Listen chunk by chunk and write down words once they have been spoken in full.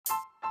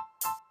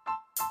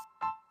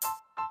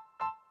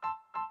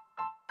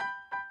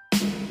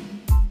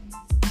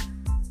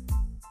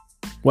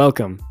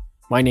Welcome.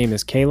 My name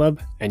is Caleb,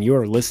 and you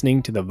are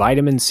listening to the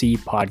Vitamin C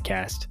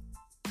Podcast.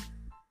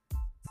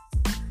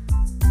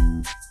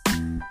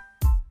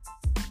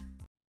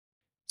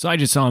 So I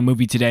just saw a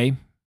movie today,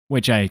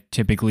 which I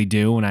typically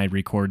do when I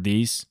record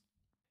these.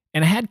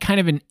 And I had kind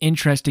of an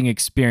interesting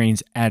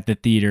experience at the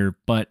theater,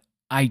 but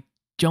I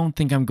don't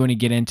think I'm going to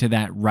get into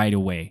that right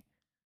away.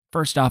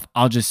 First off,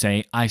 I'll just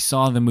say I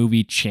saw the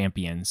movie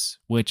Champions,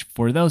 which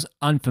for those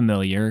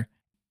unfamiliar,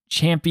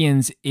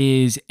 Champions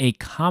is a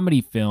comedy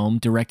film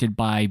directed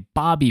by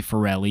Bobby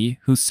Farrelly,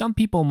 who some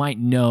people might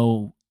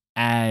know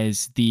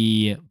as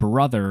the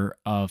brother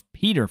of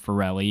Peter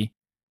Farrelly.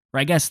 Or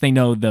I guess they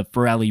know the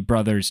Farrelly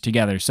brothers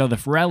together. So the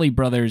Farrelly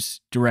brothers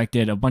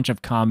directed a bunch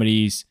of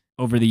comedies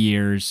over the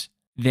years.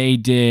 They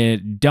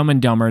did Dumb and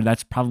Dumber.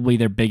 That's probably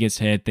their biggest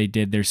hit. They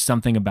did There's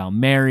Something About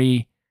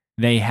Mary.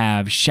 They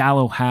have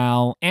Shallow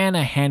Hal and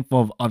a handful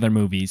of other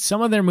movies.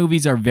 Some of their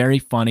movies are very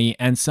funny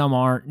and some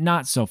are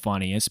not so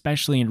funny.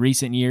 Especially in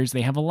recent years,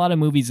 they have a lot of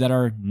movies that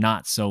are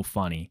not so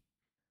funny.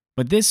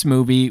 But this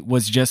movie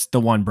was just the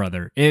one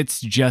brother.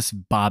 It's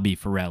just Bobby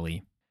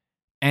Farrelly.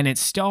 And it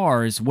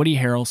stars Woody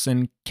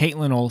Harrelson,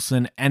 Caitlin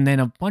Olsen, and then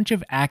a bunch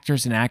of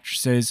actors and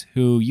actresses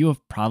who you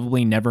have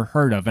probably never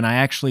heard of. And I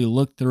actually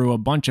looked through a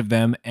bunch of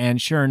them, and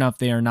sure enough,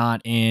 they are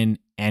not in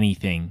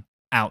anything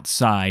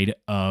outside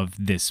of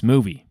this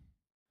movie.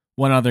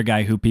 One other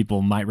guy who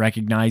people might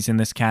recognize in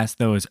this cast,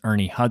 though, is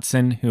Ernie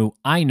Hudson, who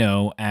I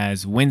know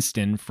as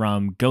Winston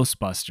from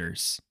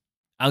Ghostbusters.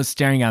 I was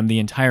staring at him the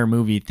entire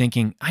movie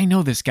thinking, I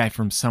know this guy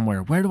from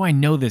somewhere. Where do I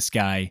know this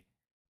guy?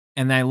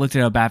 And then I looked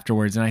it up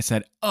afterwards and I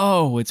said,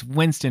 oh, it's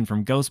Winston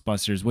from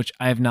Ghostbusters, which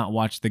I have not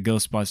watched the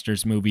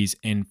Ghostbusters movies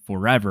in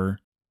forever.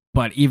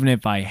 But even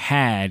if I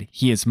had,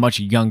 he is much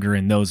younger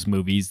in those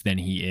movies than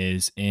he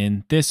is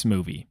in this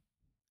movie.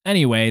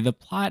 Anyway, the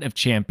plot of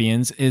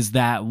Champions is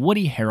that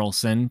Woody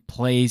Harrelson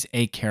plays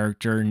a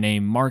character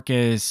named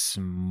Marcus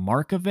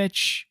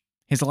Markovich.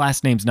 His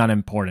last name's not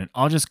important.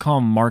 I'll just call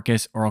him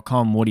Marcus or I'll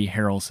call him Woody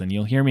Harrelson.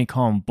 You'll hear me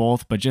call him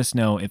both, but just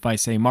know if I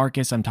say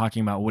Marcus, I'm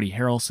talking about Woody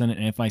Harrelson,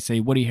 and if I say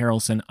Woody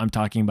Harrelson, I'm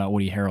talking about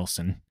Woody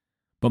Harrelson.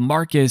 But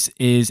Marcus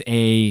is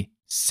a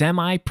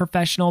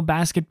semi-professional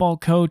basketball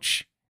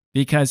coach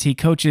because he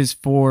coaches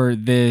for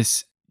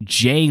this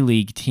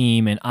J-League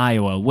team in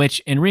Iowa,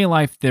 which in real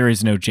life there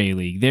is no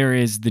J-League. There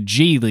is the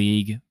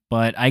G-League,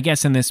 but I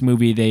guess in this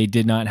movie they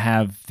did not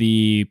have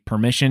the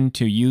permission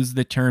to use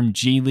the term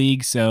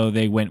G-League, so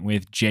they went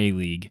with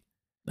J-League.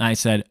 I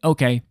said,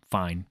 okay,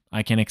 fine,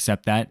 I can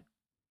accept that.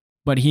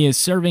 But he is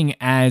serving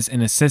as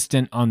an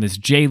assistant on this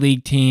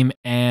J-League team,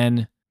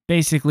 and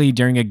basically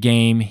during a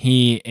game,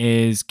 he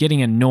is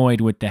getting annoyed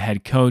with the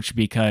head coach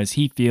because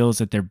he feels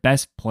that their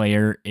best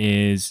player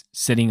is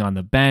sitting on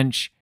the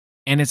bench,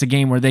 and it's a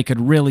game where they could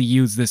really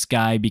use this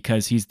guy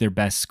because he's their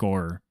best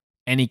scorer.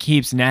 And he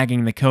keeps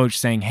nagging the coach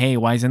saying, hey,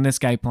 why isn't this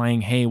guy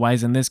playing? Hey, why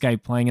isn't this guy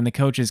playing? And the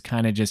coach is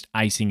kind of just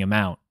icing him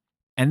out.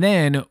 And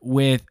then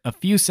with a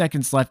few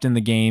seconds left in the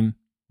game,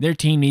 their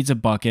team needs a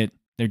bucket.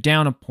 They're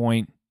down a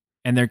point.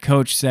 And their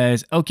coach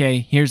says, okay,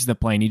 here's the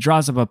play. And he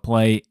draws up a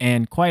play.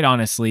 And quite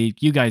honestly,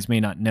 you guys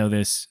may not know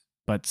this,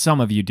 but some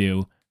of you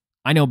do.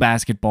 I know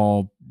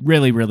basketball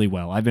really, really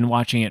well. I've been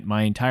watching it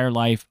my entire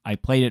life. I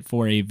played it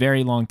for a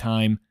very long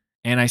time.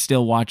 And I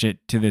still watch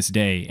it to this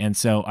day. And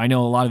so I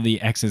know a lot of the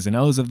X's and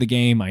O's of the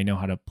game. I know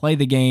how to play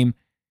the game.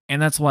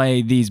 And that's why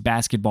these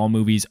basketball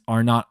movies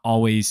are not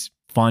always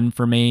fun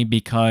for me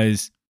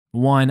because,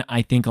 one,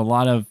 I think a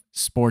lot of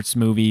sports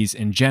movies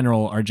in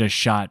general are just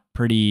shot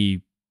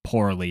pretty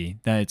poorly.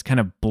 That it's kind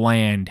of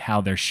bland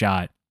how they're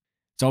shot.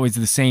 It's always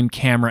the same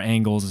camera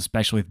angles,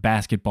 especially with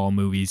basketball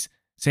movies.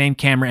 Same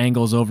camera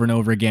angles over and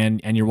over again,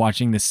 and you're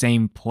watching the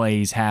same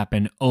plays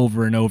happen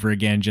over and over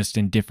again, just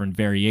in different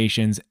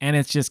variations, and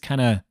it's just kind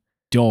of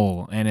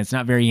dull, and it's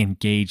not very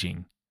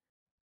engaging.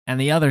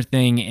 And the other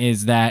thing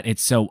is that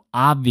it's so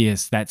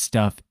obvious that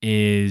stuff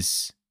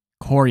is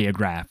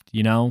choreographed,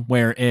 you know,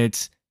 where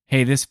it's,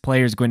 hey, this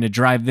player's going to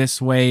drive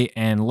this way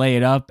and lay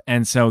it up,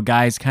 and so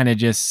guys kind of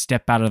just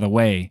step out of the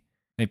way.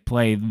 They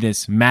play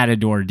this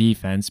matador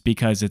defense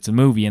because it's a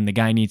movie and the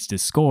guy needs to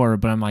score,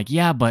 but I'm like,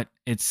 yeah, but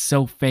it's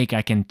so fake,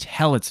 I can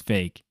tell it's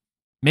fake.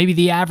 Maybe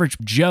the average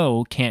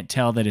Joe can't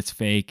tell that it's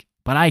fake,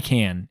 but I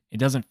can. It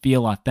doesn't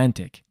feel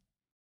authentic.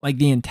 Like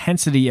the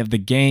intensity of the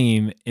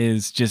game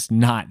is just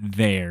not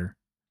there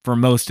for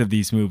most of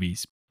these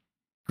movies.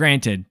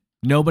 Granted,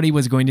 nobody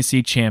was going to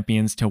see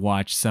Champions to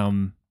watch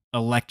some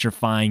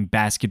electrifying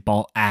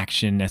basketball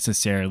action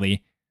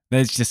necessarily.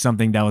 That's just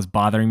something that was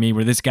bothering me,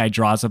 where this guy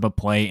draws up a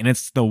play, and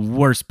it's the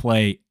worst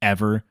play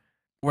ever,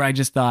 where I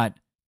just thought,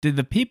 did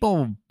the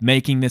people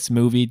making this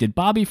movie, did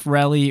Bobby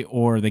Farrelly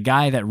or the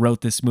guy that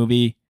wrote this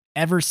movie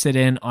ever sit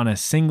in on a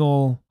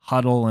single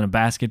huddle in a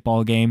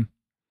basketball game?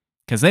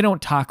 Because they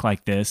don't talk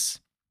like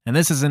this, and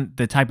this isn't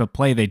the type of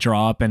play they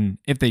draw up, and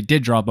if they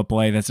did draw up a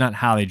play, that's not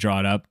how they draw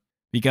it up,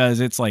 because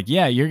it's like,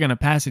 yeah, you're going to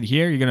pass it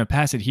here, you're going to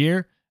pass it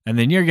here, and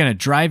then you're going to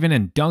drive in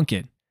and dunk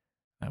it.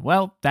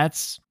 Well,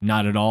 that's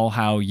not at all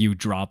how you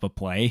drop a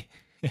play.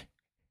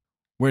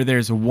 where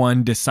there's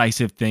one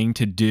decisive thing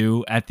to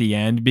do at the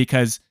end,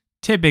 because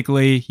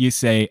typically you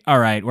say, all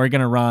right, we're going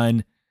to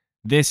run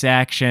this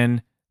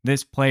action.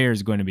 This player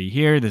is going to be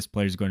here. This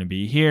player is going to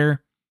be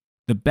here.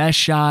 The best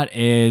shot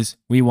is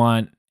we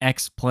want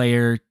X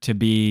player to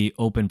be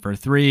open for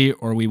three,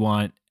 or we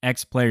want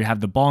X player to have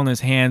the ball in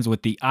his hands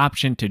with the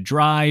option to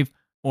drive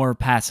or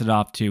pass it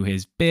off to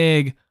his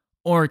big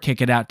or kick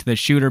it out to the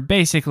shooter.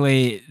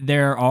 Basically,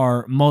 there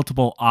are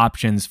multiple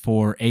options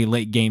for a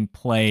late game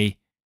play,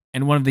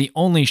 and one of the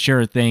only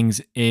sure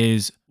things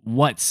is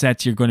what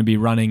sets you're going to be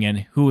running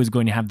and who is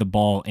going to have the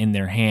ball in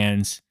their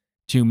hands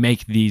to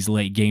make these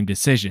late game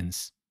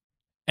decisions.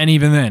 And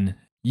even then,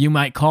 you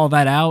might call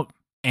that out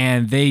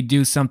and they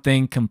do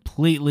something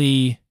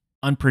completely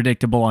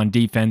unpredictable on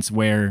defense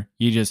where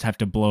you just have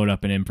to blow it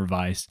up and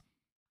improvise.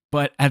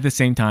 But at the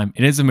same time,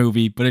 it is a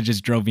movie, but it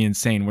just drove me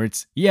insane where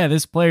it's, yeah,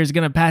 this player's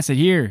going to pass it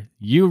here,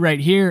 you right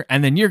here,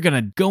 and then you're going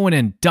to go in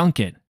and dunk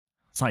it.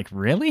 It's like,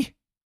 really?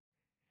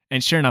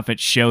 And sure enough, it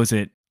shows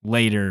it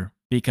later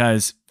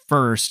because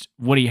first,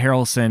 Woody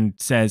Harrelson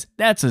says,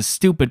 that's a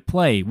stupid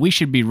play. We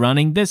should be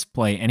running this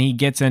play. And he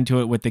gets into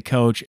it with the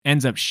coach,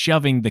 ends up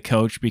shoving the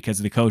coach because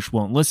the coach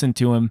won't listen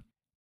to him.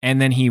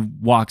 And then he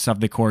walks off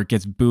the court,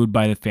 gets booed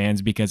by the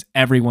fans because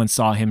everyone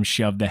saw him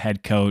shove the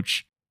head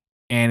coach.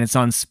 And it's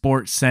on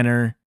Sports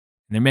Center. And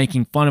they're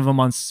making fun of him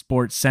on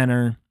Sports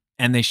Center.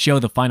 And they show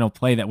the final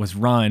play that was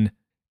run.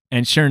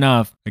 And sure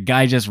enough, the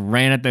guy just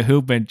ran at the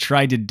hoop and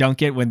tried to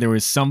dunk it when there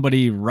was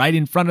somebody right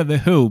in front of the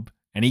hoop.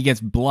 And he gets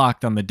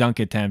blocked on the dunk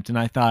attempt. And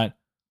I thought,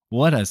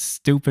 what a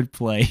stupid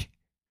play.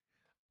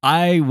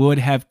 I would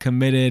have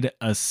committed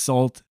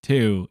assault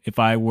too if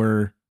I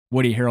were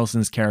Woody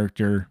Harrelson's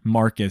character,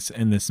 Marcus,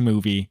 in this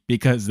movie,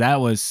 because that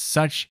was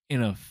such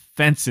an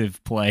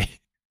offensive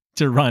play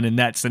to run in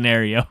that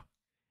scenario.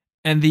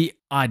 And the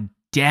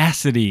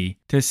audacity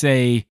to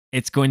say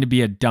it's going to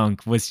be a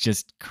dunk was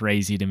just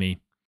crazy to me.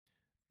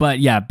 But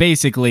yeah,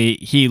 basically,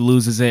 he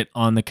loses it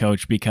on the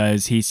coach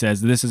because he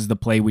says, this is the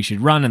play we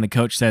should run. And the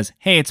coach says,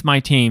 hey, it's my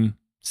team,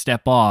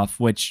 step off,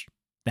 which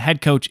the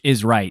head coach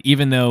is right.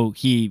 Even though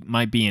he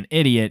might be an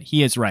idiot,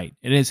 he is right.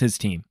 It is his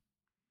team.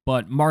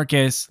 But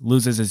Marcus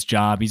loses his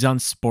job. He's on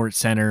Sports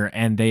Center,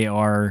 and they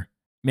are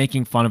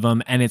making fun of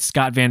him. And it's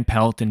Scott Van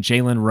Pelt and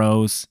Jalen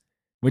Rose,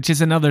 which is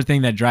another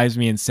thing that drives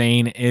me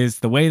insane, is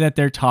the way that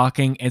they're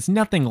talking. It's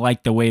nothing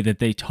like the way that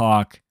they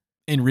talk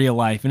in real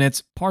life. And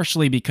it's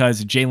partially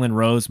because Jalen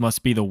Rose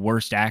must be the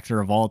worst actor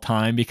of all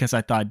time, because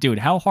I thought, dude,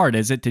 how hard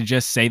is it to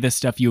just say the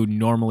stuff you would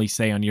normally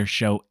say on your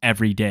show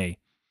every day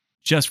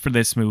just for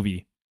this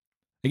movie?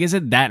 Like, is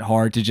it that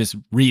hard to just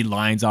read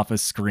lines off a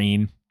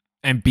screen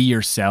and be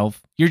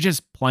yourself? You're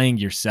just playing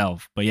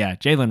yourself. But yeah,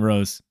 Jalen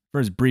Rose, for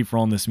his brief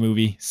role in this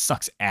movie,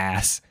 sucks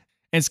ass.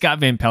 And Scott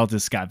Van Pelt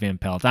is Scott Van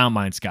Pelt. I don't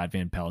mind Scott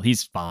Van Pelt.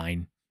 He's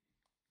fine.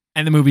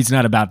 And the movie's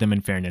not about them,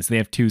 in fairness. They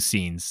have two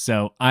scenes.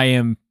 So I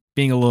am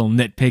being a little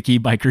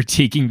nitpicky by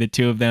critiquing the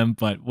two of them,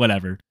 but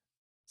whatever.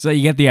 So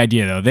you get the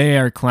idea, though. They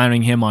are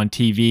clowning him on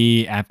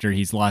TV after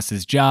he's lost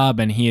his job,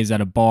 and he is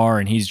at a bar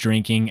and he's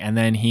drinking, and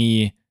then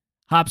he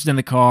hops in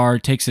the car,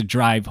 takes a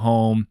drive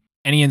home,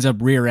 and he ends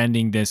up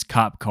rear-ending this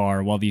cop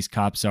car while these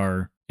cops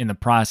are in the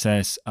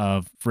process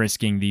of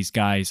frisking these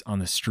guys on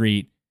the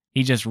street.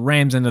 He just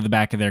rams into the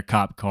back of their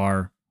cop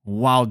car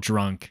while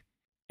drunk.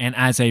 And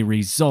as a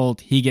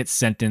result, he gets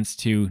sentenced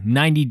to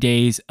 90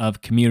 days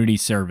of community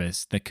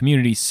service. The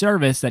community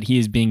service that he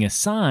is being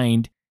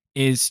assigned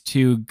is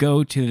to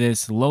go to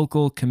this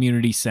local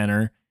community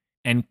center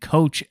and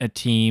coach a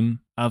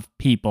team of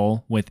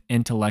people with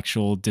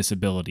intellectual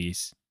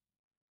disabilities,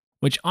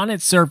 which on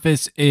its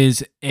surface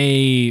is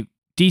a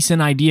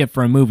decent idea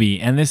for a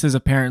movie. And this is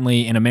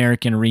apparently an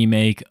American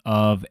remake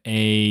of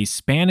a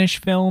Spanish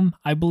film,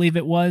 I believe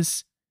it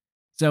was.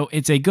 So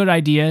it's a good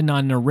idea,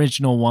 not an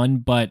original one,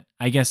 but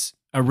I guess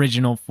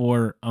original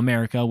for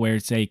America, where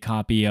it's a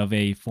copy of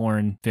a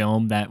foreign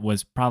film that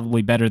was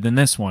probably better than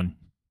this one.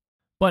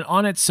 But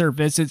on its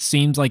surface, it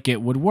seems like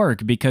it would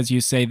work because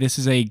you say this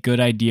is a good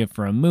idea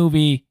for a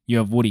movie. You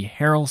have Woody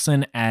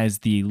Harrelson as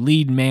the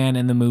lead man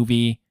in the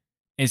movie.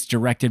 It's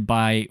directed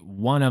by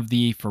one of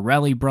the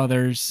Farrelly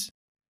brothers.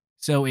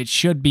 So it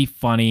should be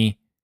funny,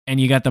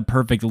 and you got the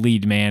perfect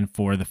lead man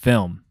for the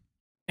film.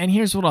 And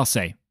here's what I'll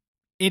say.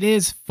 It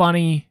is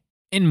funny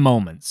in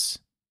moments.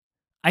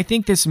 I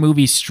think this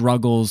movie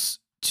struggles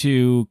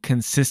to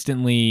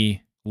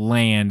consistently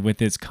land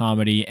with its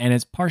comedy, and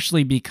it's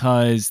partially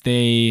because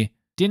they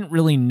didn't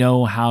really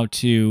know how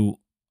to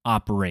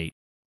operate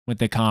with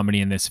the comedy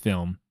in this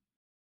film.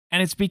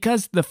 And it's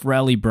because the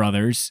Farrelly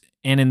brothers,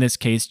 and in this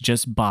case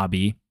just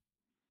Bobby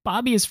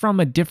is from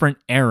a different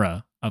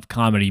era of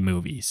comedy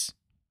movies.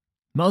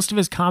 Most of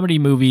his comedy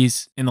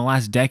movies in the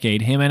last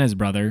decade, him and his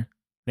brother,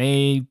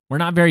 they were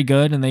not very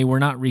good and they were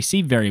not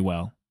received very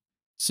well.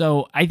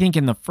 So I think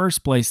in the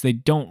first place, they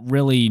don't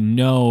really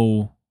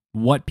know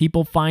what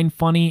people find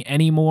funny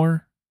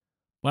anymore.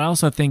 But I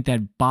also think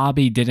that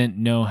Bobby didn't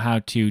know how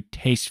to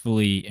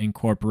tastefully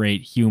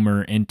incorporate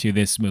humor into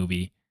this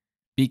movie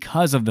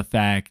because of the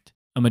fact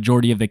a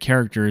majority of the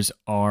characters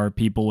are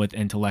people with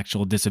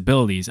intellectual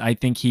disabilities. I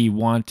think he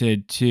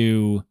wanted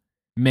to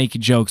make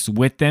jokes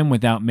with them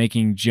without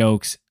making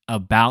jokes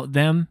about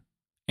them.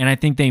 And I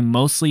think they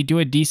mostly do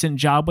a decent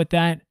job with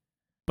that.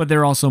 But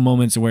there are also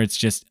moments where it's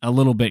just a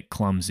little bit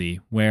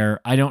clumsy, where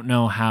I don't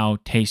know how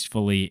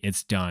tastefully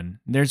it's done.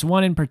 There's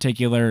one in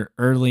particular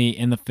early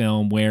in the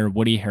film where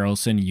Woody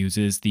Harrelson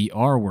uses the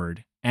R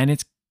word, and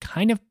it's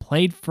kind of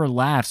played for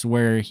laughs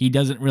where he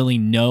doesn't really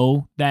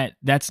know that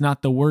that's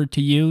not the word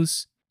to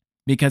use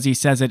because he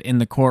says it in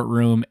the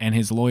courtroom and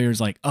his lawyer's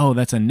like, oh,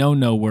 that's a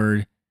no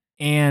word.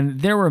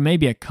 And there were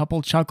maybe a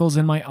couple chuckles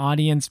in my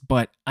audience,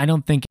 but I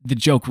don't think the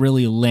joke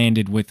really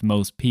landed with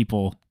most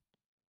people.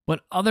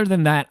 But other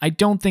than that, I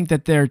don't think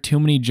that there are too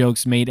many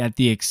jokes made at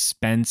the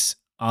expense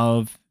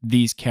of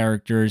these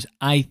characters.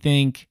 I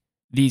think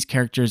these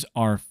characters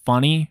are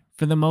funny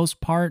for the most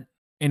part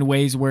in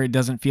ways where it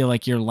doesn't feel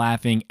like you're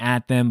laughing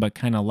at them, but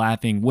kind of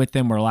laughing with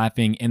them or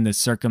laughing in the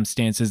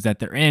circumstances that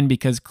they're in,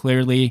 because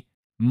clearly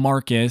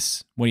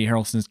Marcus, Woody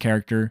Harrelson's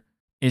character,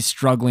 is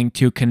struggling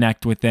to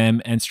connect with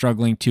them and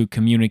struggling to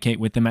communicate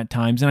with them at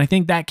times. And I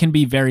think that can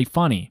be very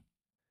funny.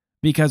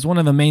 Because one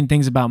of the main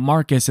things about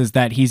Marcus is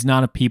that he's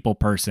not a people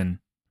person.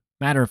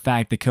 Matter of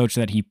fact, the coach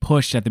that he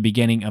pushed at the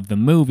beginning of the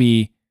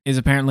movie is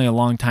apparently a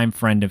longtime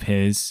friend of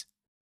his.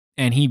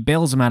 And he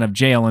bails him out of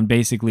jail and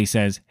basically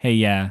says, hey,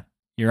 yeah,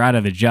 you're out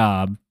of the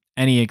job.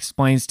 And he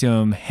explains to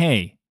him,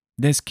 hey,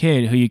 this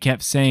kid who you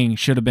kept saying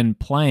should have been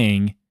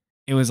playing,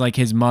 it was like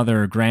his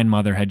mother or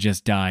grandmother had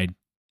just died.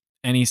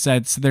 And he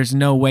said, so there's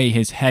no way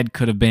his head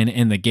could have been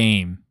in the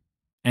game.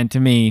 And to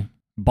me,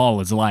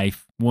 ball is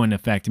life, wouldn't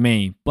affect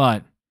me,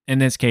 but in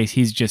this case,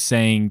 he's just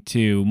saying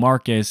to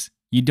Marcus,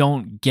 you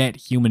don't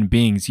get human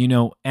beings. You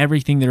know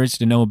everything there is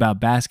to know about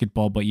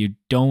basketball, but you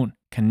don't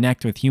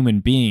connect with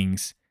human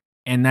beings.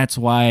 And that's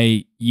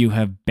why you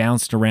have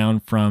bounced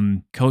around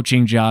from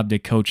coaching job to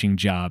coaching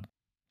job,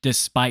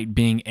 despite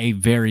being a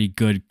very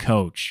good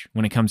coach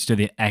when it comes to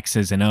the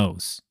X's and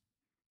O's.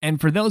 And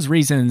for those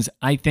reasons,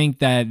 I think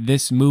that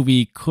this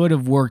movie could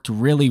have worked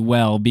really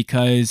well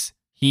because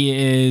he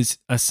is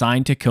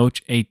assigned to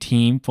coach a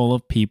team full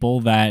of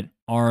people that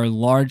are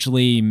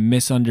largely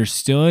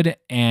misunderstood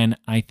and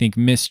I think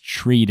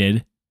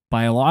mistreated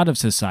by a lot of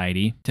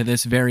society to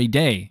this very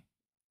day.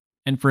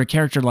 And for a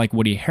character like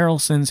Woody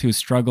Harrelson's who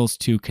struggles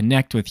to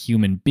connect with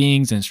human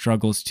beings and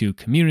struggles to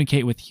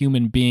communicate with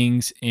human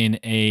beings in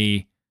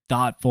a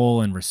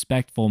thoughtful and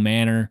respectful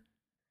manner,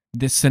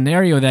 this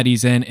scenario that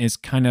he's in is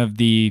kind of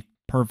the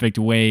perfect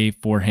way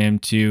for him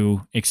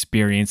to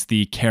experience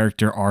the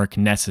character arc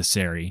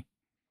necessary.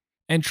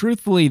 And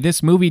truthfully,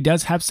 this movie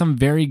does have some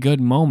very good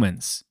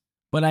moments.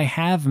 But I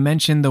have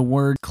mentioned the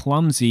word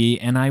clumsy,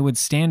 and I would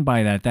stand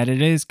by that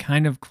it is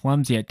kind of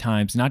clumsy at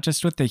times, not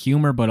just with the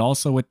humor, but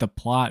also with the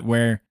plot,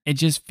 where it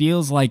just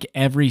feels like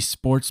every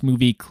sports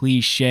movie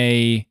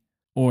cliche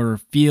or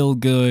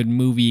feel-good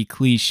movie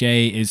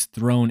cliche is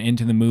thrown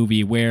into the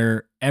movie,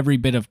 where every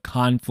bit of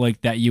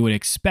conflict that you would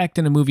expect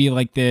in a movie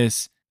like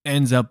this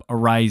ends up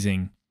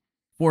arising.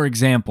 For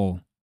example,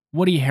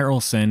 Woody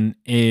Harrelson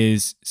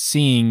is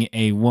seeing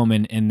a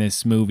woman in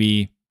this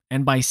movie,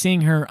 and by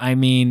seeing her, I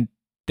mean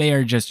they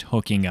are just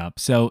hooking up.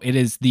 So it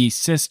is the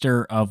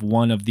sister of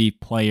one of the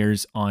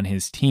players on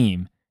his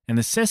team. And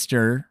the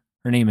sister,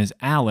 her name is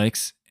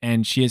Alex,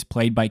 and she is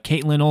played by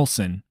Caitlin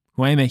Olsen,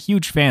 who I am a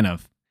huge fan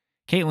of.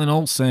 Caitlin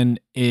Olsen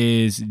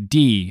is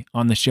Dee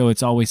on the show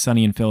It's Always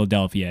Sunny in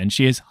Philadelphia, and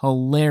she is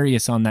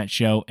hilarious on that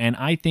show, and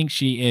I think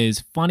she is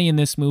funny in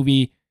this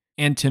movie,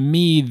 and to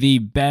me, the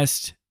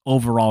best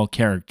overall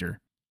character.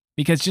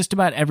 Because just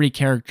about every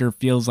character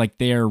feels like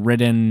they are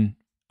written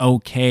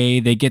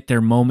okay, they get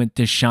their moment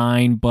to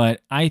shine,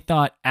 but I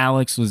thought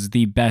Alex was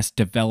the best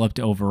developed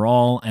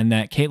overall, and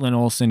that Caitlin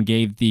Olsen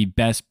gave the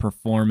best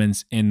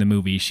performance in the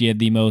movie. She had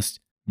the most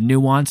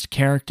nuanced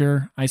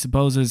character, I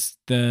suppose is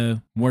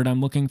the word I'm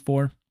looking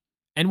for.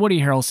 And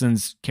Woody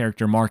Harrelson's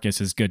character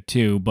Marcus is good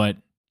too, but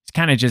it's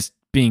kind of just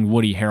being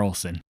Woody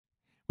Harrelson,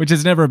 which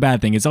is never a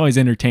bad thing. It's always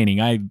entertaining.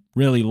 I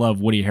really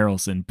love Woody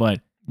Harrelson,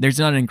 but there's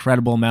not an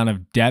incredible amount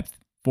of depth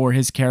for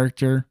his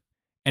character,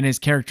 and his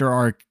character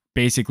arc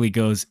basically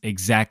goes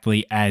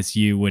exactly as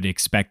you would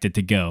expect it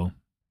to go.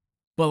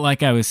 But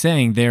like I was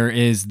saying, there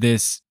is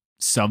this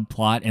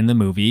subplot in the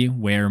movie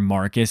where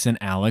Marcus and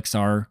Alex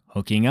are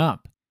hooking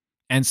up.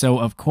 And so,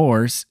 of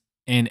course,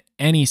 in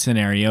any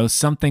scenario,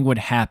 something would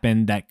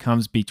happen that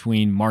comes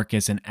between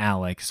Marcus and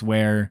Alex,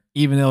 where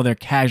even though they're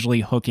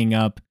casually hooking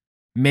up,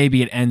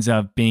 maybe it ends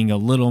up being a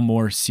little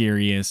more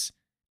serious.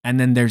 And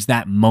then there's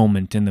that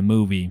moment in the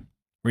movie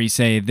where you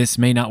say this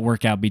may not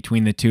work out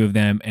between the two of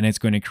them, and it's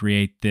going to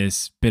create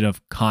this bit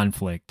of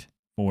conflict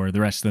for the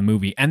rest of the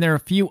movie. And there are a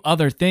few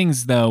other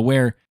things, though,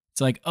 where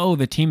it's like, oh,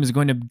 the team is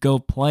going to go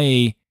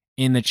play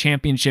in the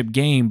championship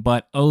game,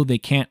 but oh, they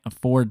can't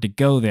afford to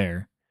go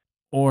there.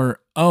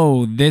 Or,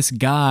 oh, this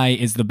guy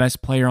is the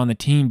best player on the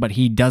team, but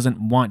he doesn't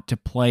want to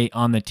play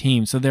on the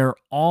team. So there are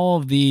all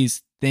of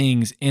these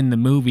things in the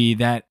movie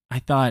that I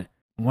thought,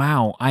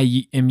 wow,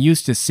 am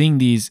used to seeing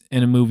these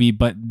in a movie,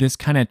 but this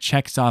kind of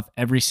checks off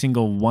every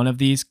single one of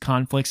these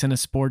conflicts in a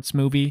sports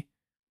movie.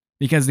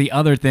 Because the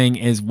other thing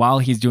is, while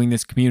he's doing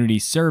this community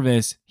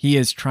service, he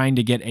is trying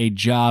to get a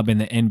job in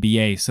the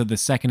NBA. So the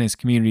second his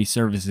community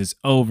service is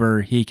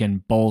over, he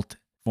can bolt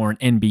for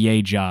an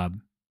NBA job.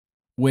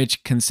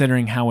 Which,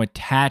 considering how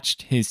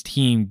attached his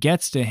team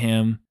gets to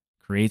him,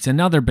 creates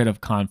another bit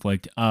of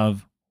conflict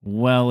of,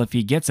 well, if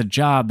he gets a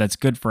job, that's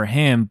good for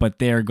him, but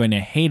they're going to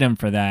hate him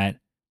for that.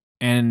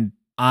 And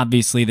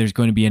obviously, there's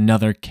going to be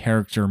another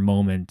character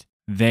moment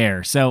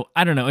there. So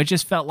I don't know. It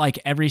just felt like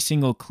every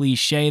single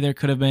cliche there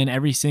could have been,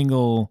 every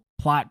single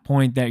plot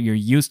point that you're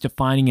used to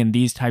finding in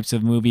these types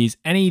of movies,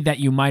 any that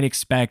you might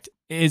expect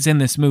is in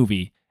this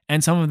movie.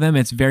 And some of them,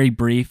 it's very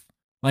brief,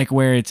 like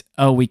where it's,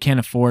 oh, we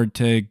can't afford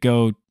to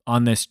go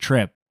on this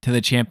trip to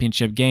the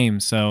championship game,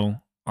 so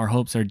our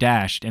hopes are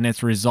dashed. And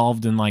it's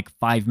resolved in like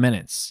 5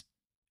 minutes.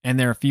 And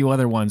there are a few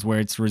other ones where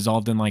it's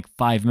resolved in like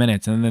 5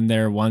 minutes. And then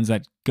there are ones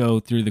that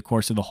go through the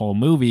course of the whole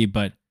movie.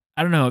 But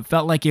I don't know, it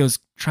felt like it was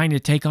trying to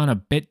take on a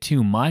bit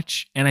too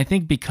much. And I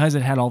think because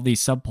it had all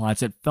these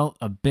subplots, it felt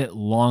a bit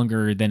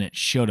longer than it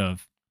should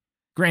have.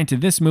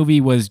 Granted, this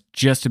movie was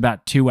just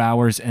about 2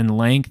 hours in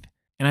length,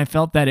 and I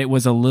felt that it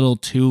was a little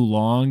too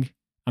long.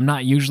 I'm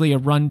not usually a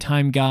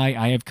runtime guy.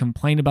 I have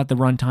complained about the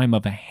runtime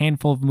of a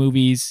handful of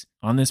movies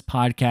on this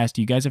podcast.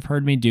 You guys have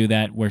heard me do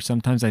that, where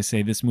sometimes I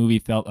say this movie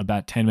felt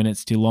about 10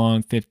 minutes too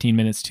long, 15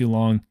 minutes too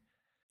long.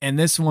 And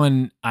this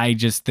one, I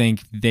just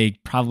think they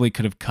probably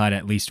could have cut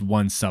at least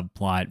one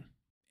subplot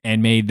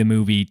and made the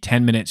movie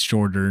 10 minutes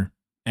shorter,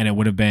 and it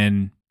would have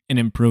been an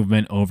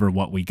improvement over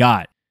what we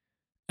got.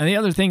 And the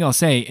other thing I'll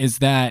say is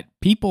that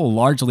people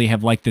largely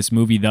have liked this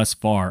movie thus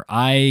far.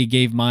 I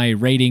gave my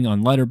rating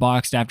on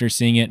Letterboxd after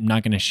seeing it. I'm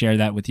not going to share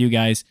that with you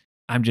guys.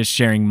 I'm just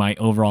sharing my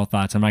overall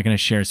thoughts. I'm not going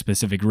to share a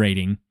specific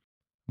rating.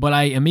 But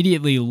I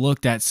immediately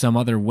looked at some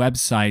other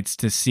websites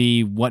to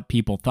see what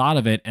people thought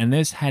of it, and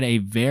this had a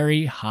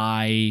very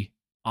high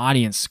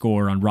audience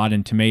score on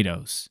Rotten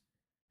Tomatoes.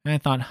 And I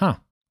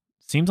thought,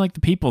 seems like the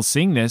people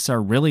seeing this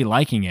are really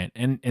liking it.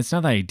 And it's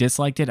not that I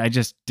disliked it, I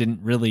just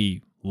didn't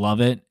really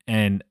love it,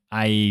 and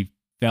I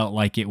felt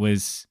like it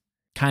was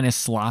kind of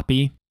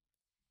sloppy.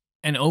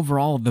 And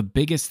overall, the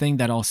biggest thing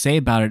that I'll say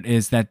about it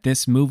is that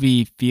this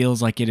movie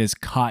feels like it is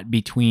caught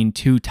between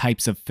two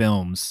types of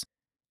films.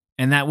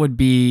 And that would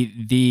be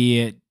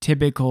the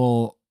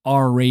typical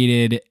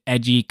R-rated,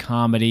 edgy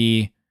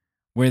comedy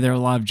where there are a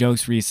lot of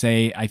jokes where you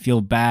say, I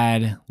feel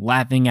bad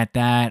laughing at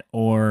that,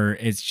 or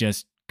it's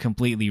just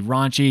completely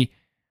raunchy,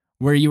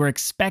 where you were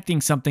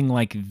expecting something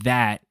like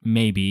that,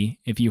 maybe,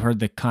 if you heard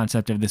the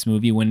concept of this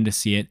movie, went to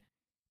see it.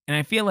 And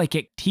I feel like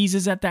it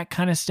teases at that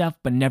kind of stuff,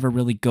 but never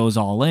really goes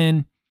all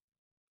in.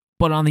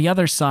 But on the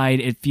other side,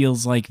 it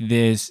feels like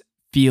this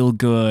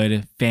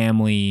feel-good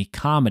family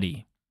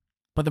comedy.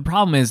 But the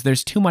problem is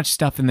there's too much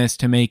stuff in this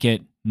to make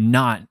it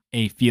not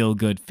a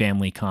feel-good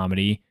family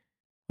comedy.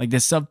 Like the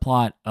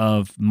subplot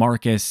of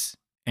Marcus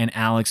and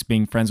Alex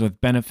being friends with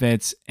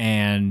benefits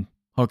and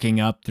hooking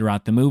up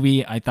throughout the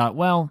movie, I thought,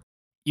 well,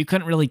 you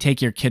couldn't really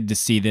take your kid to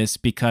see this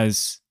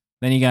because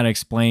then you got to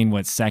explain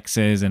what sex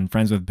is and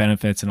friends with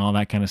benefits and all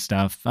that kind of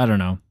stuff. I don't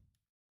know.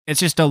 It's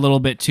just a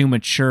little bit too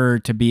mature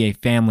to be a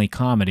family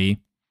comedy,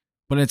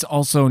 but it's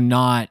also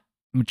not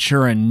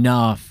mature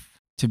enough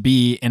to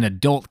be an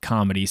adult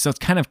comedy. So it's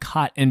kind of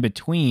caught in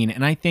between.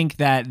 And I think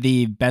that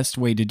the best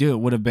way to do it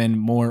would have been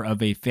more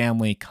of a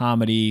family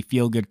comedy,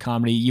 feel-good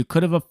comedy. You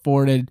could have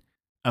afforded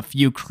a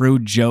few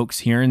crude jokes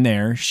here and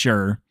there,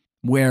 sure,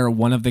 where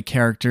one of the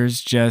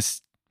characters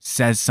just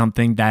says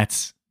something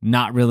that's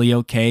not really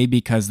okay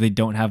because they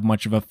don't have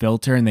much of a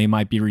filter and they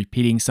might be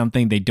repeating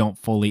something they don't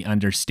fully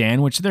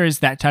understand, which there is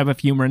that type of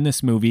humor in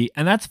this movie,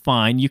 and that's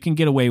fine. You can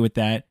get away with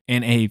that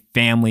in a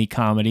family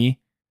comedy.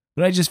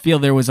 But I just feel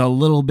there was a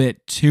little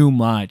bit too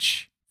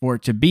much for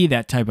it to be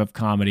that type of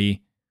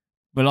comedy,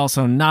 but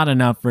also not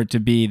enough for it to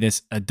be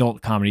this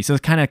adult comedy. So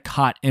it's kind of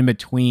caught in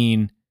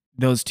between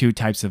those two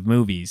types of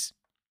movies.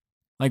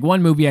 Like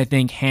one movie I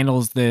think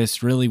handles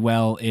this really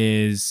well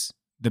is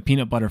The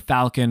Peanut Butter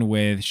Falcon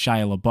with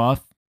Shia LaBeouf,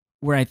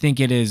 where I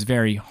think it is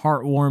very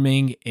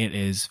heartwarming, it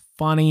is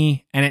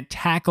funny, and it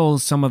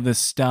tackles some of the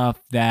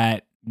stuff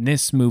that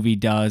this movie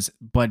does,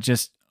 but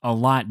just a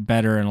lot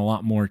better and a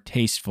lot more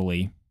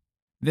tastefully.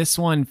 This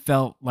one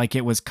felt like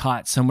it was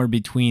caught somewhere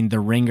between The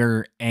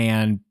Ringer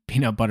and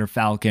Peanut Butter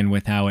Falcon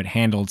with how it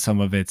handled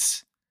some of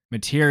its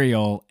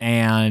material,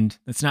 and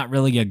it's not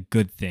really a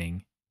good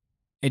thing.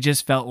 It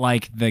just felt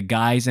like the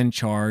guys in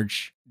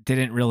charge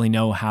didn't really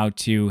know how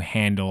to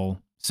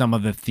handle some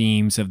of the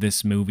themes of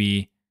this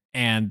movie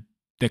and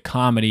the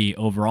comedy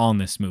overall in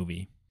this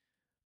movie.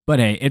 But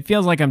hey, it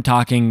feels like I'm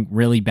talking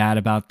really bad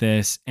about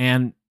this,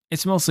 and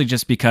it's mostly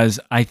just because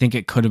I think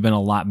it could have been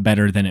a lot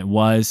better than it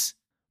was.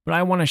 But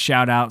I want to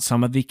shout out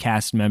some of the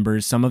cast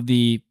members, some of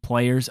the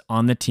players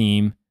on the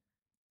team.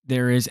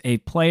 There is a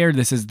player,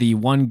 this is the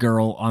one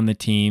girl on the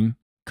team,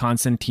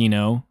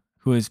 Constantino,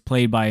 who is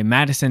played by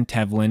Madison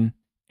Tevlin,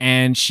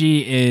 And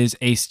she is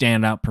a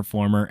standout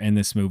performer in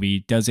this movie,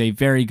 does a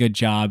very good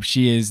job.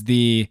 She is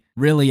the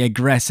really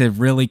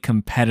aggressive, really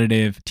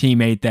competitive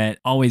teammate that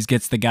always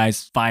gets the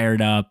guys fired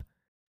up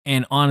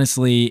and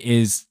honestly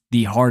is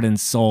the heart and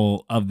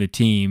soul of the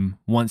team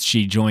once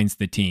she joins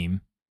the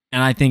team.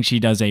 And I think she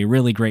does a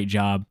really great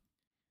job.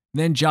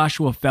 Then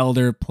Joshua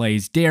Felder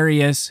plays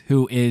Darius,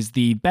 who is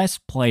the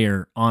best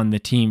player on the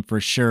team for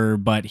sure,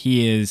 but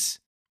he is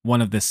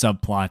one of the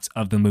subplots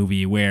of the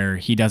movie where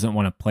he doesn't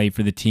want to play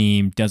for the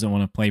team,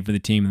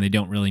 and they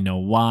don't really know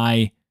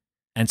why.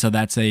 And so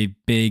that's a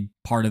big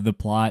part of the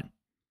plot.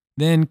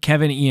 Then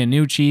Kevin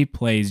Iannucci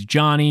plays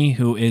Johnny,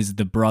 who is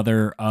the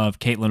brother of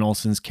Caitlin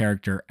Olsen's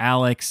character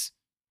Alex.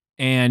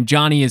 And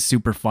Johnny is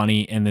super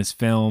funny in this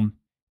film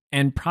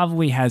and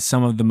probably has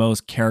some of the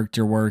most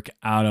character work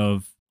out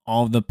of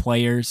all the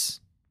players.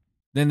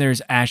 Then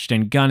there's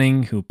Ashton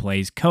Gunning, who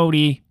plays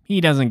Cody.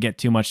 He doesn't get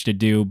too much to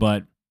do,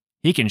 but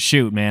he can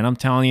shoot, man. I'm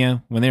telling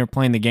you, when they were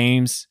playing the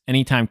games,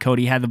 anytime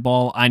Cody had the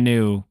ball, I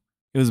knew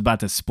it was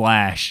about to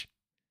splash.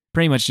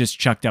 Pretty much just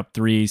chucked up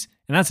threes.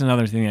 And that's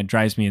another thing that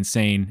drives me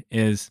insane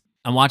is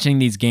I'm watching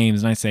these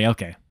games and I say,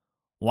 okay,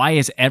 why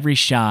is every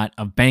shot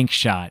a bank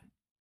shot?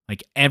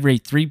 Like every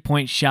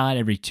 3-point shot,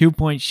 every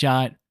 2-point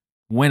shot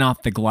went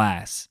off the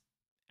glass.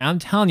 And I'm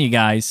telling you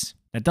guys,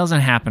 that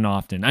doesn't happen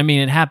often. I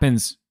mean, it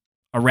happens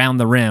around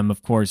the rim.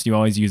 Of course, you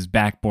always use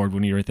backboard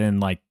when you're within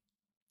like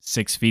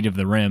 6 feet of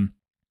the rim.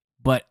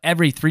 But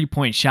every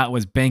 3-point shot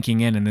was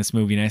banking in this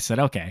movie. And I said,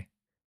 okay,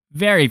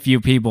 very few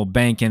people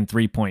bank in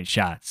 3-point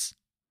shots.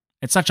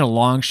 It's such a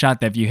long shot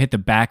that if you hit the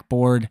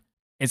backboard,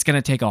 it's going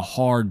to take a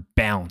hard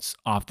bounce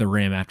off the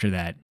rim after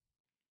that.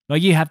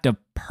 Like you have to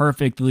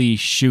perfectly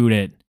shoot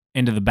it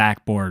into the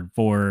backboard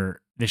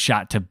for the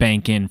shot to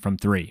bank in from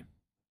 3.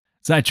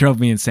 So that drove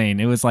me insane.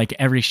 It was like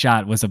every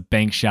shot was a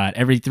bank shot,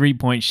 every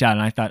 3-point shot.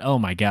 And I thought, oh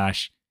my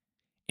gosh,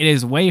 it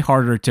is way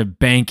harder to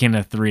bank in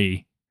a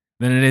 3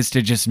 than it is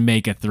to just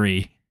make a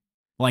 3.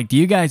 Like, do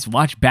you guys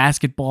watch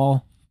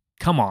basketball?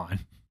 Come on.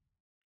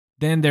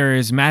 Then there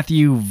is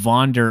Matthew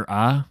Vonder.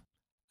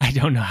 I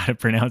don't know how to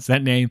pronounce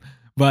that name,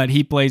 but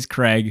he plays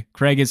Craig.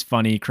 Craig is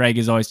funny. Craig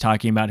is always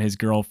talking about his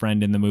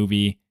girlfriend in the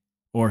movie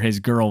or his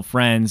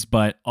girlfriends,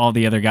 but all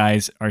the other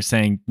guys are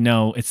saying,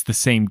 no, it's the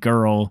same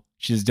girl.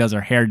 She just does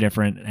her hair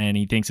different, and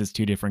he thinks it's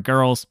 2 different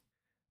girls.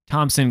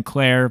 Tom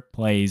Sinclair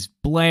plays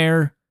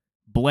Blair.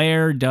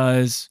 Blair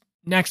does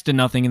next to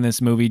nothing in this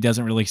movie,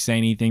 doesn't really say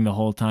anything the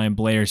whole time.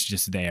 Blair's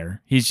just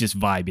there. He's just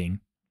vibing.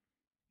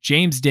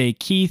 James Day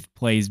Keith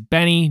plays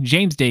Benny.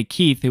 James Day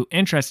Keith, who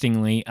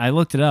interestingly, I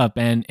looked it up,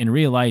 and in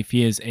real life,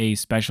 he is a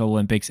Special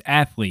Olympics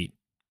athlete,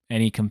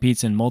 and he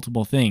competes in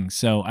multiple things.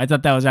 So I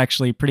thought that was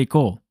actually pretty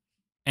cool.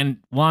 And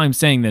while I'm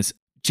saying this,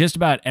 just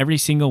about every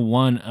single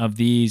one of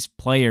these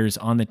players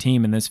on the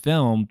team in this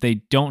film, they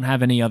don't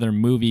have any other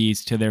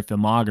movies to their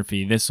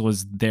filmography. This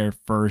was their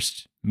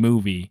first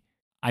movie.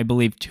 I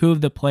believe 2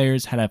 of the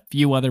players had a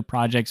few other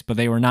projects, but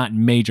they were not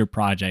major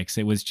projects.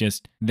 It was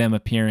just them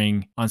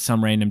appearing on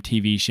some random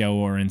TV show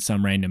or in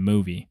some random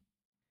movie.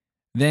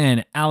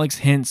 Then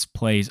Alex Hintz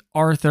plays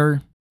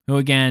Arthur, who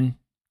again,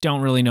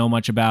 don't really know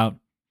much about.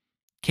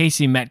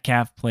 Casey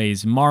Metcalf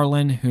plays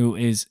Marlon, who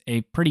is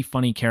a pretty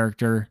funny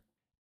character.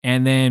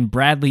 And then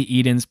Bradley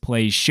Edens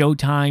plays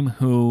Showtime,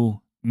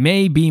 who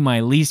may be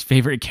my least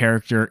favorite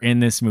character in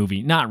this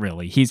movie. Not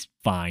really, he's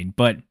fine,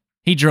 but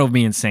he drove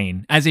me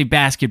insane. As a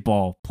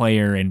basketball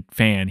player and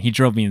fan, he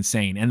drove me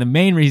insane. And the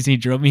main reason he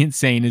drove me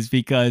insane is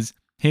because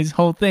his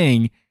whole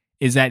thing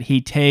is that he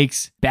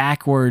takes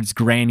backwards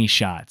granny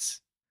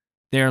shots.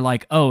 They're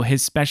like, oh,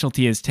 his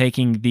specialty is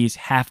taking these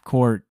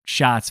half-court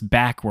shots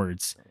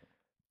backwards.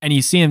 And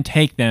you see him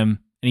take them,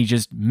 and he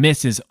just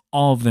misses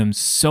all of them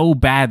so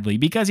badly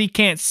because he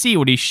can't see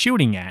what he's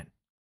shooting at.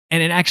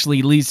 And it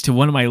actually leads to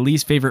one of my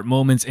least favorite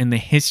moments in the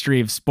history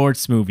of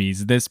sports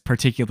movies, this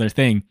particular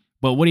thing.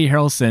 But Woody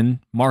Harrelson,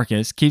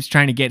 Marcus, keeps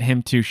trying to get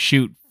him to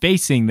shoot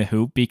facing the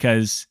hoop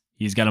because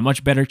he's got a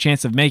much better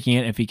chance of making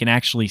it if he can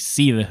actually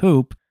see the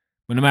hoop.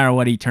 But no matter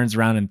what, he turns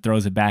around and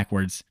throws it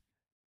backwards.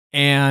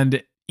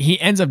 And he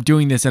ends up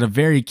doing this at a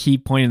very key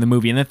point in the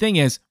movie. And the thing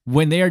is,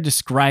 when they are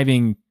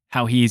describing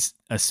how he's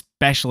a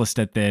specialist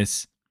at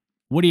this,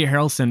 Woody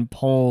Harrelson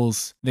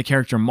pulls the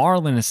character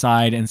Marlon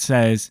aside and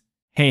says,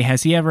 hey,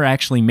 has he ever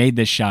actually made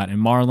this shot? And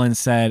Marlon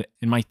said,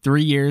 in my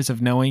 3 years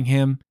of knowing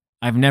him,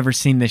 I've never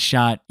seen this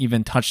shot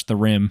even touch the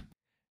rim.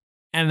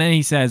 And then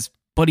he says,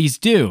 but he's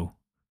due.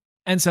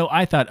 And so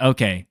I thought,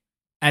 okay,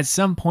 at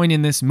some point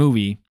in this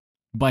movie,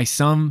 by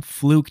some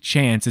fluke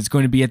chance, it's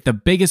going to be at the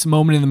biggest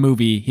moment in the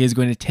movie, he is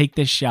going to take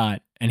this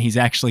shot and he's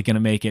actually going to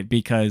make it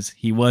because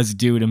he was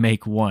due to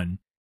make one.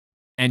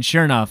 And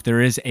sure enough,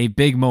 there is a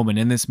big moment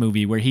in this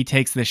movie where he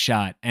takes this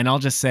shot. And I'll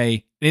just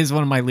say, it is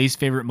one of my least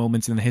favorite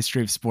moments in the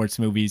history of sports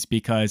movies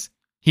because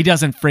he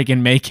doesn't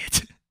freaking make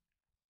it.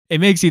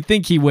 It makes you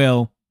think he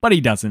will, but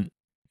he doesn't.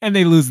 And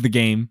they lose the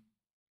game.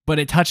 But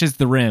it touches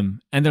the rim.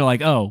 And they're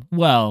like, oh,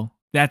 well,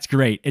 that's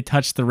great. It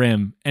touched the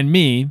rim. And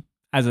me,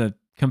 as a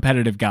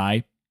competitive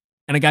guy,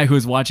 And a guy who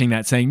was watching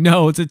that saying,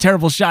 no, it's a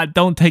terrible shot.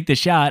 Don't take the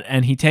shot.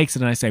 And he takes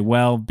it and I say,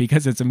 well,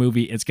 because it's a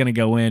movie, it's going to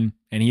go in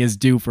and he is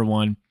due for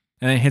one.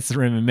 And then hits the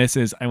rim and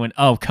misses. I went,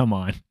 oh, come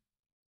on.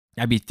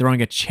 I'd be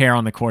throwing a chair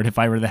on the court if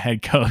I were the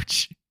head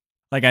coach.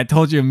 Like I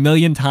told you a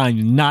million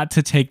times not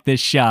to take this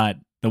shot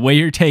the way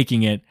you're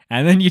taking it.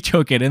 And then you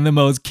took it in the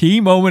most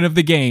key moment of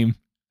the game.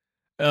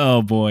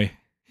 Oh boy.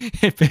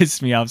 It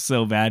pissed me off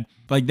so bad.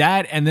 Like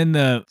that, and then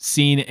the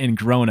scene in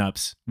Grown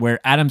Ups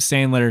where Adam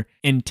Sandler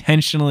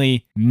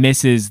intentionally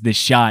misses the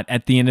shot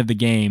at the end of the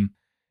game.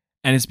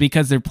 And it's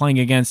because they're playing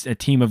against a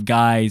team of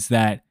guys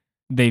that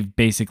they've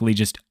basically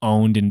just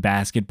owned in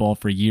basketball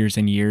for years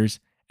and years,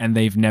 and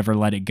they've never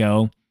let it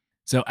go.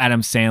 So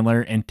Adam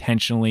Sandler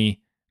intentionally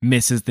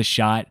misses the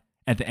shot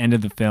at the end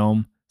of the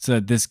film so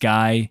that this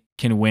guy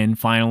can win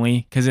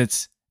finally, because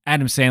it's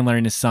Adam Sandler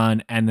and his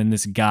son, and then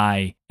this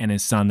guy and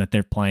his son that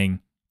they're playing.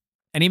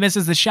 And he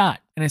misses the shot.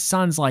 And his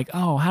son's like,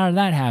 oh, how did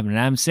that happen? And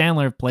Adam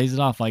Sandler plays it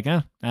off like,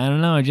 I don't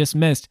know, I just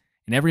missed.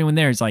 And everyone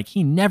there is like,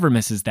 he never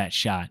misses that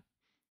shot.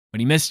 But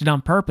he missed it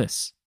on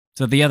purpose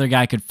so the other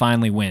guy could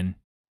finally win.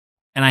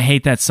 And I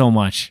hate that so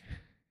much.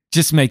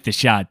 Just make the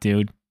shot,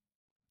 dude.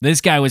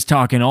 This guy was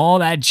talking all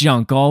that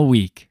junk all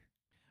week.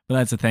 But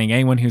that's the thing.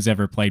 Anyone who's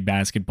ever played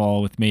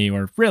basketball with me,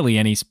 or really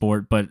any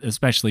sport, but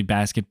especially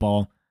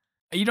basketball,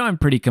 you know I'm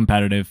pretty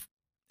competitive.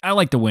 I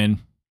like to win.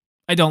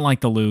 I don't like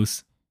to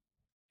lose.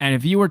 And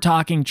if you were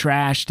talking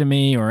trash to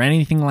me or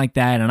anything like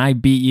that and I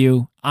beat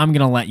you, I'm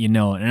going to let you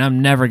know it. And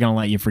I'm never going to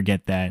let you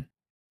forget that.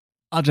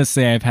 I'll just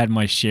say I've had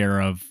my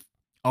share of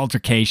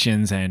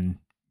altercations and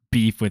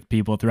beef with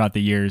people throughout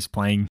the years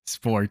playing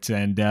sports.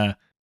 And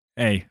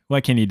hey,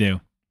 what can you do?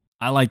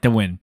 I like to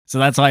win. So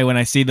that's why when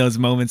I see those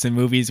moments in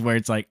movies where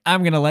it's like,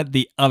 I'm going to let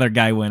the other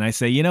guy win, I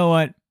say, you know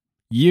what?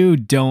 You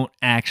don't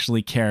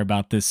actually care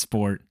about this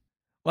sport.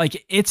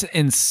 Like, it's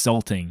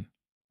insulting.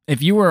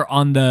 If you were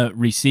on the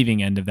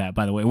receiving end of that,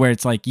 by the way, where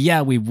it's like,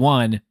 yeah, we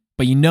won,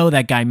 but you know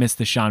that guy missed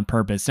the shot on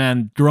purpose.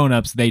 And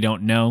grown-ups, they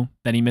don't know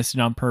that he missed it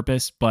on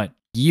purpose, but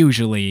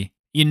usually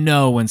you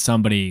know when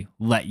somebody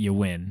let you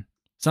win.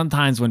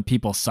 Sometimes when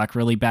people suck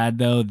really bad,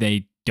 though,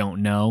 they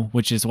don't know,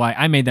 which is why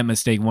I made that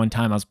mistake one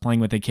time. I was playing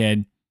with a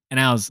kid, and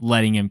I was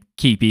letting him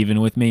keep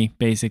even with me,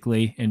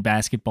 basically, in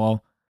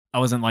basketball. I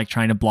wasn't like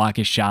trying to block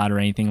his shot or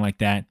anything like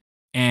that.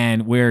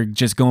 And we're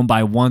just going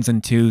by ones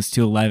and twos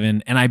to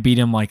 11, and I beat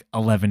him like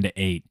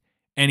 11-8.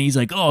 And he's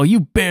like, oh,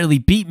 you barely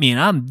beat me, and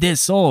I'm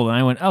this old. And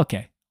I went,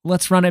 okay,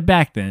 let's run it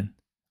back then.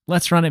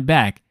 Let's run it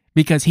back.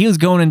 Because he was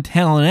going and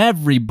telling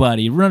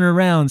everybody, running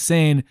around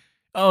saying,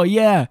 oh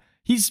yeah,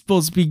 he's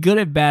supposed to be good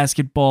at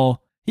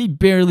basketball. He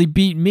barely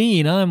beat me,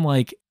 and I'm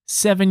like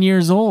 7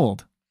 years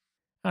old.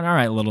 All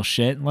right, little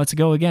shit, let's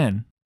go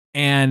again.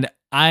 And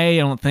I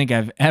don't think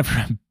I've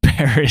ever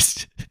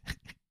embarrassed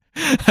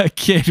a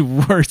kid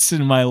worse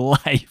in my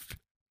life.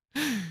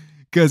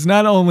 Because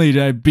not only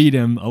did I beat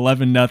him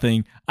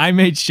 11-0, I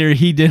made sure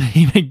he didn't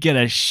even get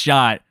a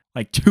shot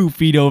like 2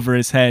 feet over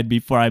his head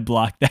before I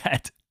blocked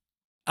that.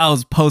 I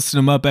was posting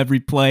him up every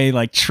play,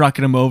 like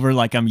trucking him over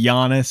like I'm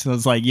Giannis. I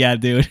was like, yeah,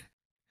 dude,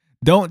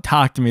 don't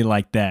talk to me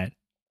like that.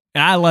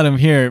 And I let him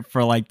hear it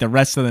for like the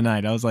rest of the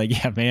night. I was like,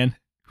 yeah, man,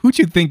 who'd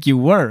you think you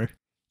were?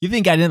 You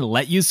think I didn't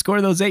let you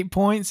score those 8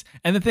 points?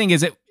 And the thing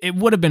is, it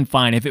would have been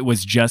fine if it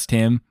was just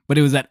him, but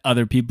it was that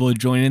other people had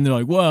joined in. They're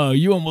like, whoa,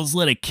 you almost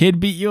let a kid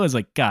beat you? I was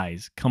like,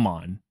 guys, come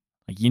on.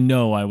 Like, you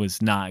know I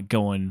was not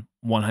going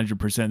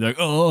 100%. They're like,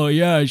 oh,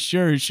 yeah,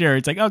 sure.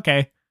 It's like,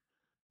 okay.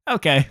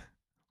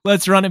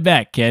 Let's run it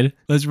back, kid.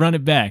 Let's run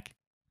it back.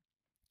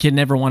 Kid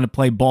never wanted to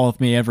play ball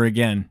with me ever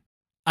again.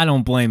 I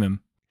don't blame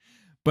him.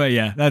 But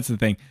yeah, that's the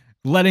thing.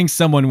 Letting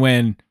someone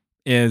win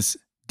is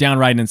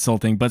downright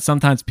insulting, but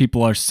sometimes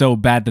people are so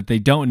bad that they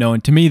don't know,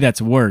 and to me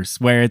that's worse,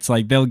 where it's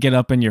like they'll get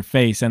up in your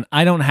face, and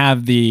I don't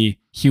have the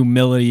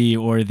humility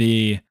or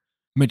the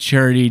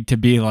maturity to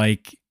be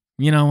like,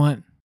 you know what,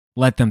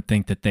 let them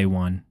think that they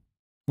won.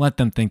 Let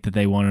them think that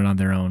they won it on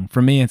their own.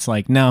 For me, it's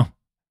like, no,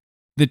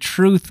 the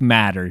truth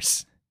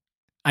matters.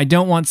 I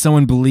don't want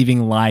someone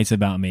believing lies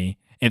about me.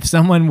 If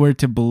someone were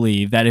to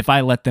believe that if I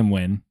let them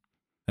win,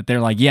 that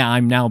they're like, yeah,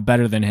 I'm now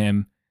better than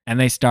him, and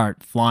they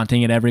start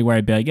flaunting it everywhere,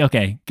 I'd be like,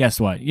 okay,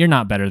 guess what? You're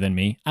not better than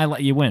me. I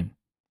let you win.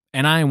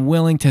 And I am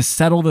willing to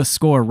settle the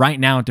score right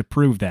now to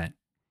prove that.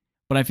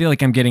 But I feel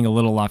like I'm getting a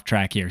little off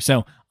track here.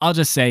 So I'll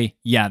just say,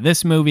 yeah,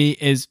 this movie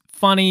is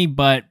funny,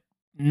 but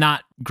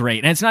not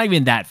great. And it's not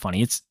even that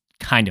funny. It's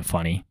kind of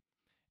funny.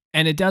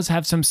 And it does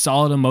have some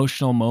solid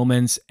emotional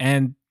moments.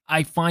 And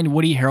I find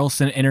Woody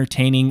Harrelson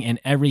entertaining and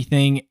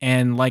everything.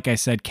 And like I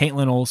said,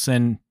 Caitlin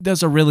Olsen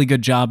does a really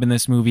good job in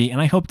this movie. And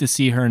I hope to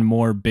see her in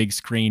more big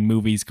screen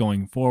movies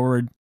going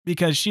forward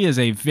because she is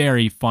a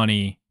very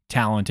funny,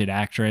 talented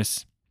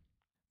actress.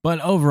 But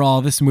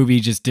overall, this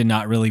movie just did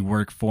not really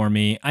work for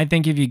me. I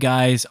think if you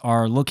guys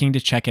are looking to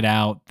check it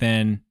out,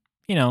 then,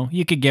 you know,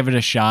 you could give it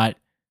a shot.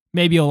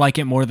 Maybe you'll like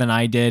it more than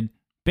I did.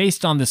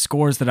 Based on the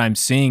scores that I'm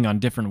seeing on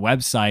different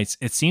websites,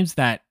 it seems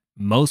that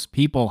most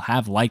people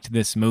have liked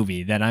this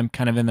movie, that I'm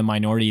kind of in the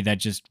minority that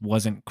just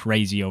wasn't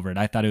crazy over it.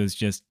 I thought it was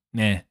just,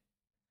 meh.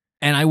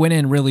 And I went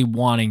in really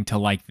wanting to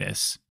like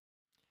this.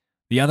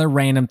 The other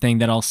random thing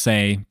that I'll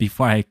say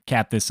before I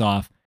cap this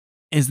off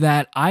is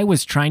that I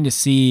was trying to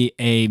see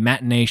a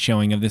matinee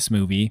showing of this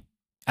movie.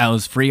 I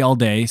was free all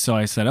day, so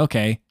I said,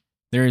 okay,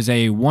 there is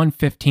a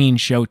 1:15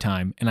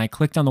 showtime. And I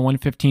clicked on the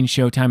 1:15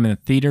 showtime and the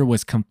theater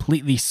was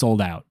completely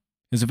sold out.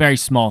 It was a very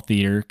small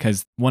theater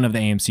because one of the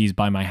AMCs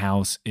by my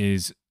house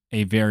is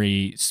a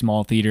very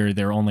small theater.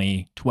 There are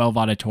only 12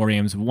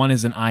 auditoriums. One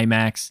is an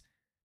IMAX,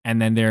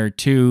 and then there are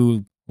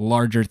two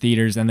larger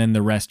theaters, and then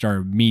the rest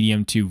are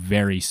medium to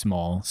very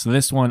small. So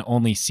this one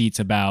only seats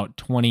about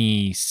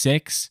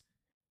 26,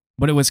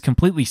 but it was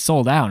completely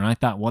sold out. And I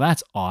thought, well,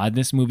 that's odd.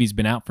 This movie's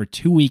been out for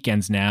 2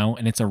 weekends now,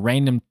 and it's a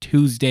random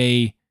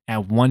Tuesday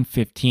at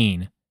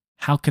 1:15.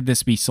 How could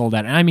this be sold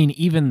out? And I mean,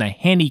 even the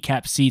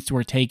handicap seats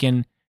were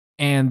taken,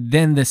 and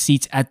then the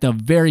seats at the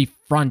very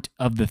front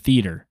of the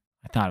theater.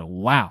 I thought,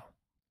 wow,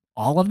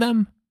 all of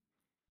them?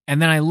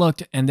 And then I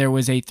looked, and there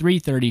was a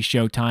 3:30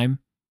 showtime.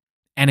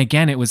 And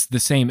again, it was the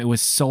same. It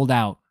was sold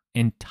out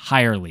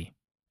entirely.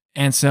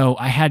 And so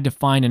I had to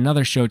find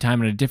another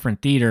showtime at a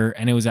different theater,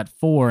 and it was at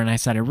 4. And I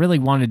said, I really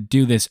wanted to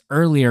do this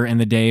earlier in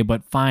the day,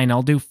 but fine,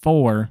 I'll do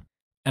 4.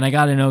 And I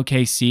got an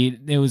okay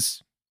seat. It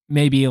was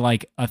maybe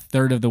like a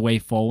third of the way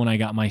full when I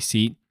got my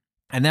seat.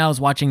 And then I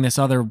was watching this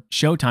other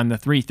showtime, the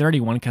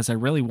 3:30 one, because I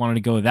really wanted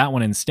to go with that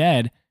one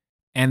instead.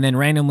 And then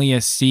randomly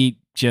a seat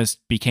just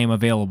became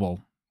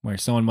available, where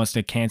someone must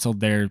have canceled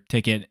their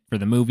ticket for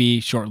the movie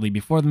shortly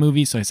before the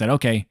movie. So I said,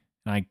 okay.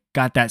 And I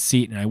got that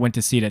seat and I went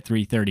to see it at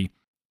 3:30.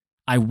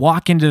 I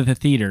walk into the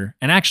theater,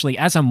 and actually,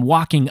 as I'm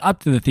walking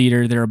up to the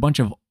theater, there are a bunch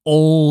of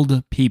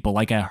old people,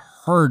 like a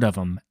herd of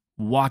them,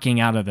 walking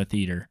out of the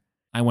theater.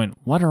 I went,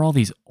 what are all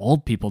these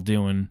old people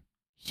doing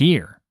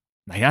here?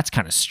 Like, that's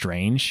kind of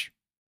strange.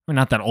 I mean,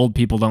 not that old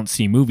people don't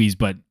see movies,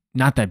 but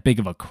not that big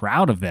of a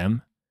crowd of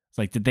them. It's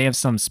like, did they have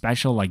some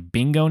special like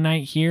bingo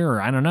night here?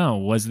 Or I don't know.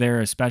 Was there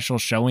a special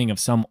showing of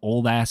some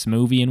old ass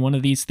movie in one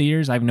of these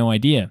theaters? I have no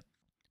idea.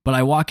 But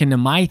I walk into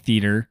my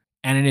theater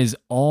and it is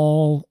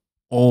all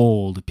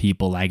old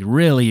people, like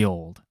really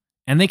old.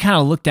 And they kind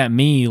of looked at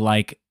me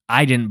like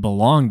I didn't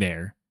belong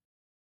there,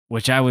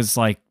 which I was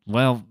like,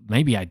 well,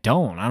 maybe I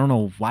don't. I don't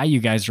know why you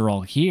guys are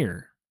all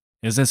here.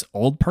 Is this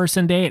old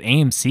person day at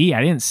AMC?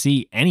 I didn't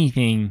see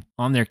anything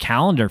on their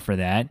calendar for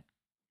that.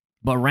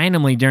 But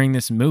randomly during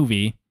this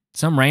movie,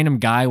 some random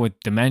guy with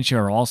dementia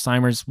or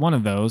Alzheimer's, one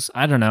of those,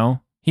 I don't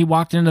know, he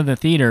walked into the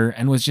theater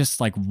and was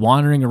just like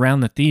wandering around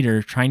the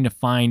theater trying to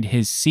find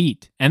his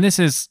seat. And this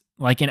is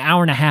like an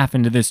hour and a half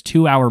into this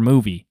 2-hour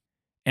movie.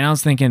 And I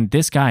was thinking,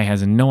 this guy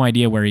has no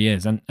idea where he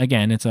is. And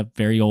again, it's a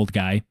very old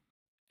guy.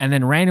 And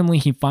then randomly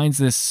he finds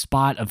this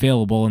spot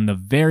available in the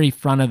very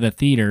front of the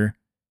theater.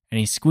 And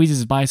he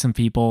squeezes by some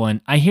people.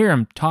 And I hear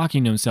him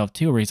talking to himself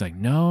too, where he's like,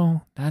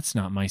 no, that's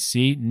not my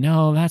seat.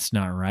 No, that's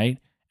not right.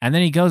 And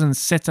then he goes and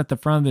sits at the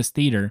front of this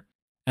theater.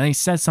 And he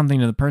says something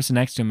to the person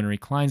next to him and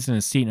reclines in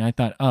his seat. And I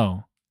thought,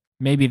 oh,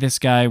 maybe this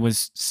guy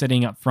was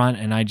sitting up front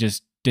and I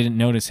just didn't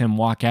notice him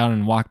walk out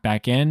and walk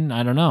back in.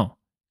 I don't know.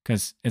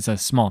 Because it's a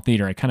small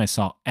theater. I kind of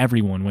saw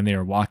everyone when they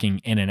were walking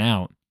in and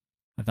out.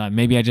 I thought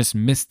maybe I just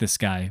missed this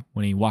guy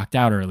when he walked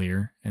out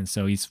earlier. And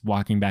so he's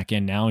walking back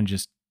in now and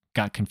just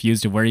got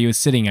confused of where he was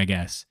sitting, I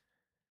guess.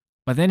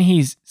 But then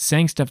he's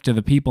saying stuff to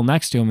the people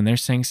next to him and they're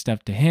saying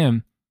stuff to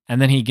him. And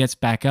then he gets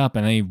back up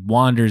and he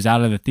wanders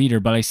out of the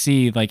theater. But I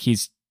see like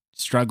he's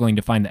struggling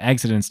to find the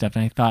exit and stuff.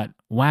 And I thought,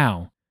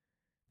 wow,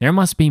 there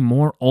must be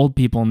more old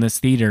people in this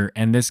theater.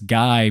 And this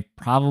guy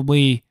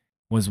probably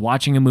was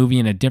watching a movie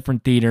in a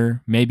different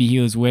theater. Maybe he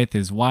was with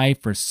his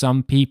wife or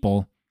some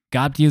people,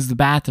 got to use the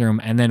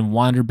bathroom, and then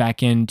wandered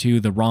back into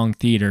the wrong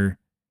theater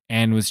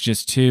and was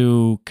just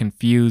too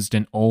confused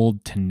and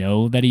old to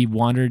know that he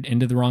wandered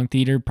into the wrong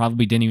theater.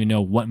 Probably didn't even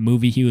know what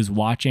movie he was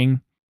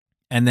watching.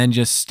 And then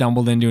just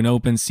stumbled into an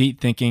open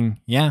seat thinking,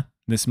 yeah,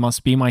 this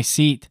must be my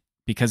seat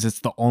because it's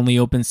the only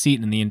open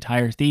seat in the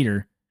entire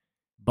theater.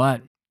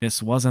 But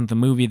this wasn't the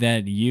movie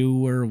that you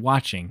were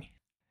watching.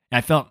 I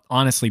felt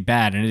honestly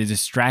bad, and it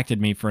distracted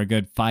me for a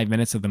good 5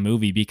 minutes of the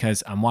movie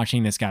because I'm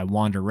watching this guy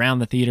wander around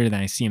the theater, then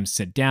I see him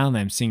sit down,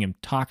 then I'm seeing him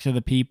talk to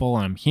the people,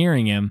 and I'm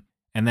hearing him,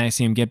 and then I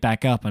see him get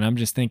back up, and I'm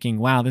just thinking,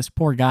 wow, this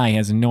poor guy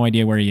has no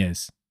idea where he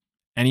is.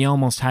 And he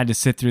almost had to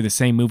sit through the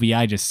same movie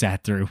I just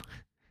sat through.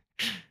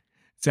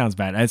 Sounds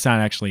bad. It's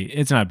not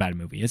a bad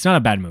movie. It's not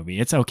a bad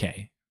movie. It's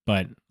okay.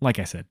 But like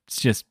I said,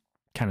 it's just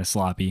kind of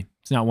sloppy.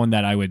 It's not one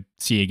that I would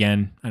see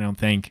again, I don't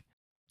think.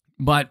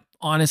 But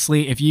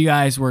honestly, if you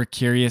guys were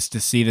curious to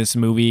see this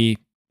movie,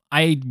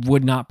 I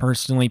would not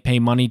personally pay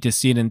money to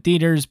see it in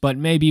theaters, but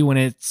maybe when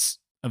it's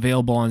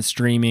available on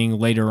streaming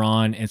later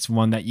on, it's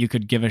one that you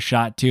could give a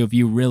shot to. If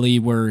you really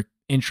were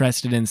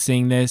interested in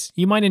seeing this,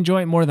 you might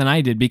enjoy it more than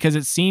I did because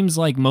it seems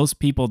like most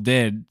people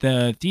did.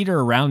 The theater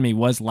around me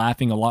was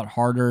laughing a lot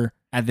harder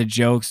at the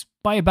jokes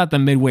by about the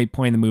midway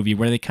point in the movie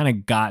where they kind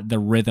of got the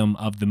rhythm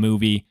of the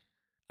movie.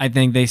 I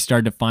think they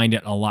started to find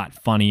it a lot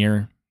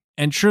funnier.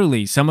 And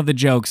truly, some of the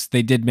jokes,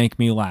 they did make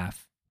me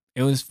laugh.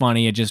 It was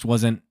funny, it just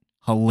wasn't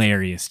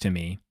hilarious to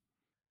me.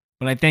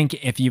 But I think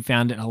if you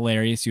found it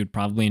hilarious, you would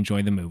probably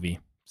enjoy the movie.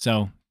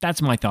 So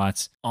that's my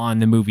thoughts on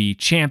the movie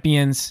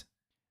Champions.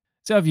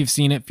 So if you've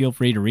seen it, feel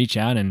free to reach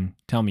out and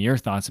tell me your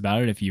thoughts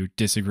about it if you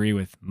disagree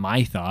with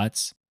my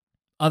thoughts.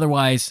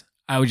 Otherwise,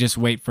 I would just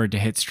wait for it to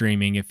hit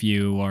streaming if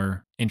you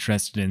are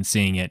interested in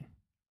seeing it.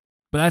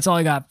 But that's all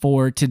I got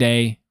for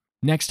today.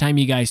 Next time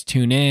you guys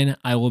tune in,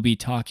 I will be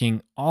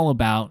talking all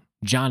about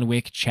John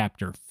Wick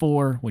Chapter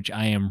 4, which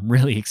I am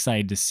really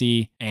excited to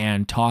see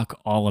and talk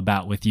all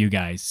about with you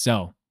guys.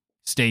 So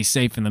stay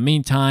safe in the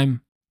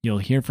meantime. You'll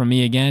hear from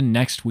me again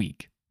next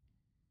week.